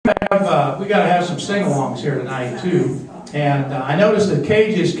have some sing-alongs here tonight too. And I noticed that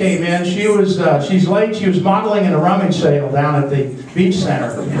Kay just came in. She's late. She was modeling in a rummage sale down at the beach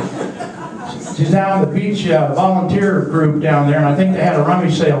center. She's down at the beach volunteer group down there, and I think they had a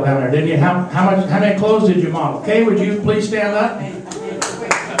rummage sale down there, didn't you? How many clothes did you model? Kay, would you please stand up?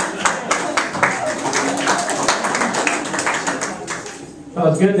 Well,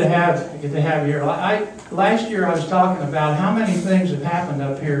 it's good to have you here. Last year I was talking about how many things have happened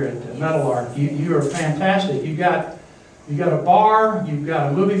up here at Meadowlark. You are fantastic. You got a bar, you've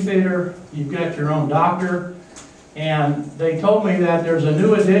got a movie theater, you've got your own doctor, and they told me that there's a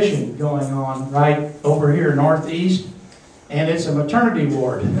new addition going on right over here northeast, and it's a maternity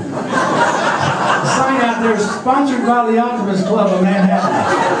ward. The sign out there is sponsored by the Optimist Club of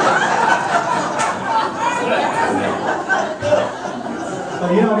Manhattan.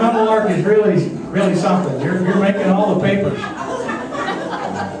 So, you know, Meadowlark is really something. You're making all the papers.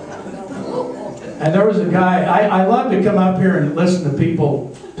 And there was a guy, I love to come up here and listen to people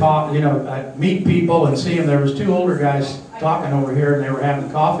talk, you know, meet people and see them. There was two older guys talking over here, and they were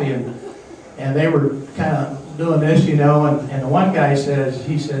having coffee, and they were kind of doing this, you know, and the one guy says,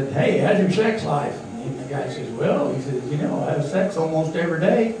 he said, "Hey, how's your sex life?" And the guy says, "Well," he says, "you know, I have sex almost every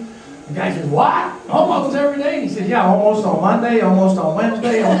day." The guy says, "What? Almost every day?" And he says, "Yeah, almost on Monday, almost on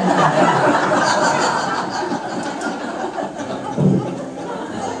Wednesday, almost on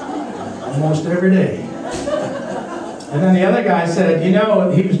almost every day." And then the other guy said, you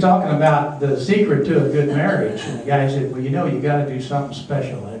know, he was talking about the secret to a good marriage. And the guy said, "Well, you know, you got to do something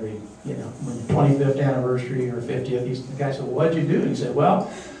special every, you know, 25th anniversary or 50th. The guy said, "Well, what'd you do?" And he said, "Well,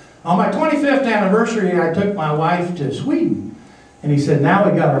 on my 25th anniversary, I took my wife to Sweden." And he said, "Now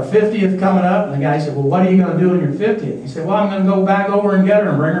we got our 50th coming up." And the guy said, "Well, what are you going to do on your 50th? He said, "Well, I'm going to go back over and get her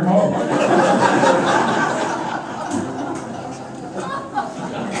and bring her home."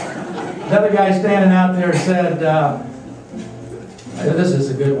 Another guy standing out there said, this is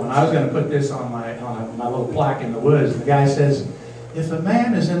a good one. I was going to put this on my little plaque in the woods. The guy says, "If a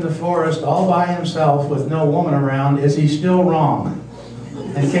man is in the forest all by himself with no woman around, is he still wrong?"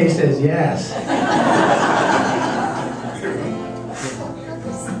 And Kay says, "Yes."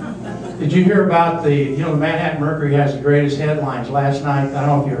 Did you hear about the Manhattan Mercury has the greatest headlines last night? I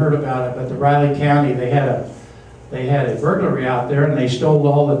don't know if you heard about it, but the Riley County, they had a burglary out there, and they stole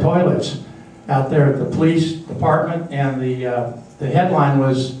all the toilets out there at the police department, and the headline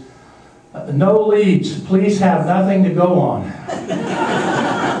was, "No leads, police have nothing to go on."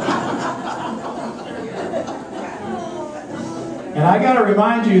 And I got to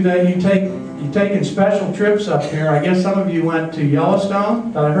remind you that you're taking special trips up here. I guess some of you went to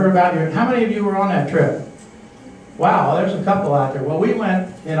Yellowstone that I heard about. How many of you were on that trip? Wow, there's a couple out there. Well, we went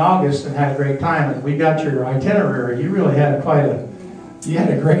in August and had a great time, and we got your itinerary. You really had a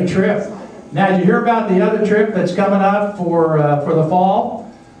great trip. Now, did you hear about the other trip that's coming up for the fall?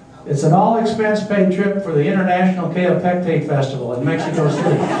 It's an all-expense-paid trip for the International Kaopectate Festival in Mexico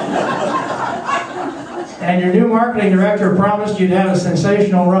City. And your new marketing director promised you'd have a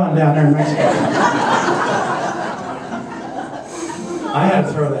sensational run down there in Mexico. I had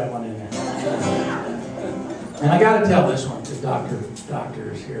to throw that one in there. And I got to tell this one to Doctor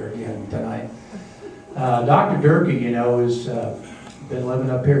is here again tonight. Dr. Durkee, you know, has been living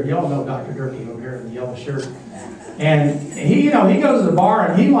up here. You all know Dr. Durkee over here in the yellow shirt. And he goes to the bar,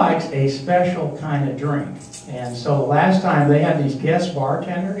 and he likes a special kind of drink. And so the last time they had these guest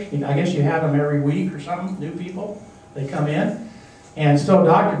bartenders, I guess you have them every week or something, new people, they come in. And so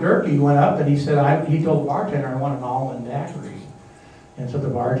Dr. Durkee went up and he said, he told the bartender, "I want an almond daiquiri." And so the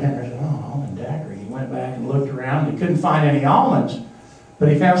bartender said, "Oh, almond daiquiri." He went back and looked around. He couldn't find any almonds, but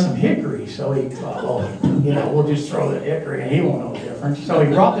he found some hickory. So he thought, "Oh, you know, we'll just throw the hickory and he won't know the difference." So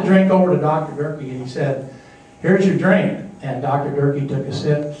he brought the drink over to Dr. Durkee and he said, "Here's your drink." And Dr. Durkee took a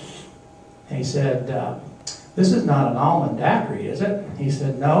sip and he said, "This is not an almond daiquiri, is it?" He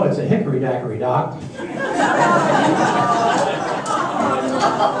said, "No, it's a hickory daiquiri, Doc."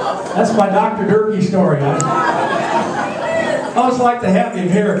 That's my Dr. Durkee story. I always like to have him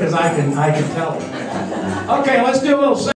here because I can tell him. Okay, let's do a little